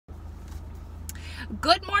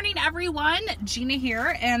Good morning, everyone. Gina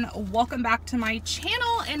here, and welcome back to my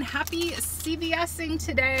channel, and happy CVSing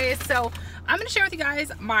today. So I'm going to share with you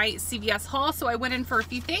guys my CVS haul. So I went in for a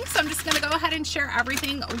few things, so I'm just going to go ahead and share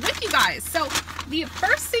everything with you guys. So the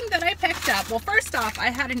first thing that I picked up, well, first off, I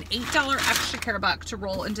had an $8 extra care buck to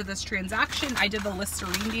roll into this transaction. I did the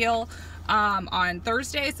Listerine deal on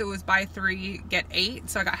Thursday, so it was buy 3 get 8,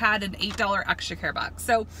 so I had an $8 extra care buck.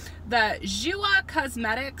 So the Jua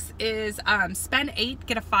Cosmetics is spend 8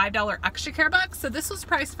 get a $5 extra care buck. So this was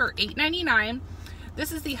priced for $8.99.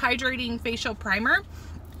 This is the hydrating facial primer.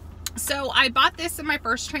 So I bought this in my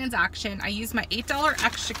first transaction. I used my $8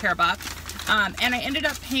 extra care buck, and I ended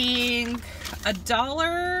up paying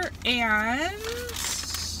 $1 and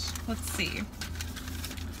let's see.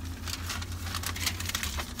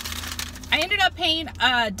 I ended up paying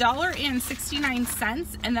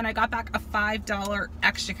 $1.69, and then I got back a $5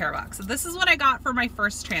 extra care buck. So this is what I got for my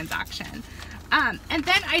first transaction. And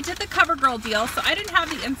then I did the CoverGirl deal. So I didn't have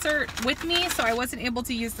the insert with me, so I wasn't able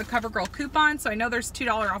to use the CoverGirl coupon. So I know there's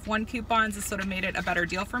 $2 off 1 coupons. This would have made it a better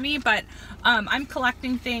deal for me, but I'm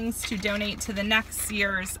collecting things to donate to the next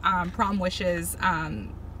year's Prom Wishes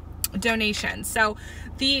donation. So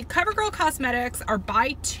the CoverGirl Cosmetics are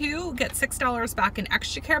buy 2 get $6 back in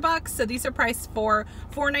extra care bucks. So these are priced for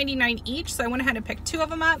 $4.99 each. So I went ahead and picked 2 of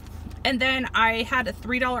them up. And then I had a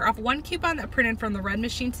 $3 off 1 coupon that printed from the red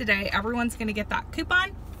machine today. Everyone's going to get that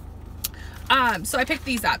coupon. So I picked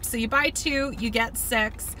these up. So you buy 2, you get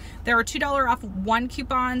 6. There were $2 off 1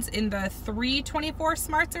 coupons in the 324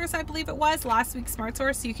 Smart Source, I believe it was, last week's Smart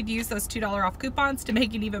Source. So you could use those $2 off coupons to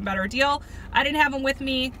make an even better deal. I didn't have them with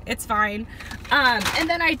me. It's fine. And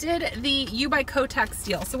then I did the U by Kotex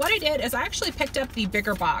deal. So what I did is I actually picked up the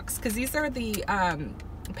bigger box, because these are the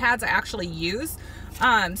pads I actually use.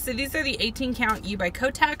 So these are the 18 count U by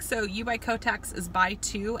Kotex. So U by Kotex is buy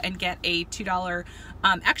 2 and get a $2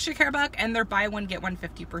 extra care buck, and they're buy 1 get 1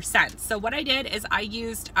 50%. So what I did is I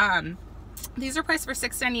used these are priced for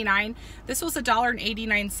 $6.99. This was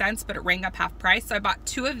 $1.89, but it rang up half price. So I bought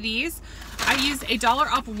 2 of these. I used a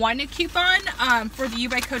 $1 off 1 coupon for the U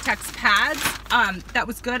by Kotex pads. That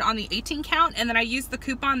was good on the 18 count. And then I used the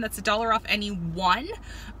coupon that's $1 off any 1.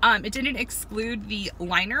 It didn't exclude the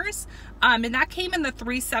liners. And that came in the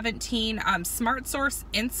 317 Smart Source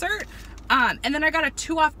insert. And then I got a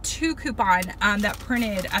 2 off 2 coupon that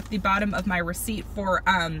printed at the bottom of my receipt for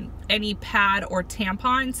any pad or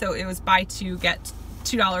tampon. So it was buy 2 get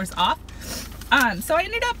 $2 off. So I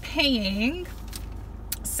ended up paying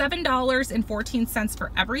 $7.14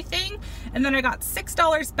 for everything, and then I got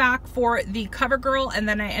 $6 back for the CoverGirl, and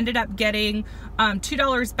then I ended up getting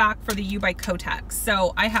 $2 back for the U by Kotex.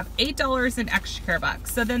 So I have $8 in extra care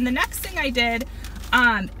bucks. So then the next thing I did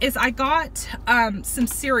is I got some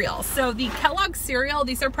cereal. So the Kellogg cereal,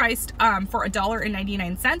 these are priced for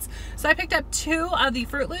 $1.99. So I picked up 2 of the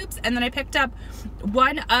Fruit Loops, and then I picked up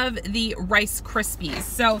 1 of the Rice Krispies.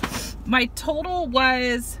 So my total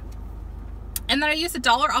was, and then I used a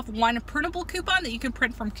 $1 off 1 printable coupon that you can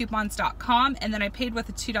print from coupons.com, and then I paid with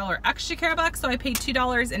a $2 extra care buck, so I paid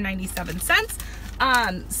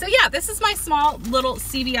 $2.97. So yeah, this is my small little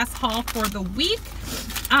CVS haul for the week.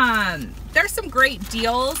 There's some great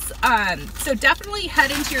deals. So definitely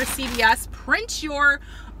head into your CVS, print your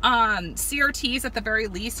CRTs at the very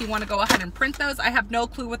least. You want to go ahead and print those. I have no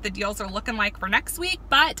clue what the deals are looking like for next week,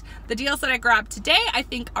 but the deals that I grabbed today I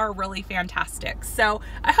think are really fantastic. So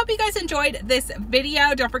I hope you guys enjoyed this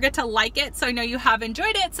video. Don't forget to like it so I know you have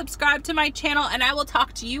enjoyed it. Subscribe to my channel, and I will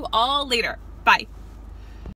talk to you all later. Bye.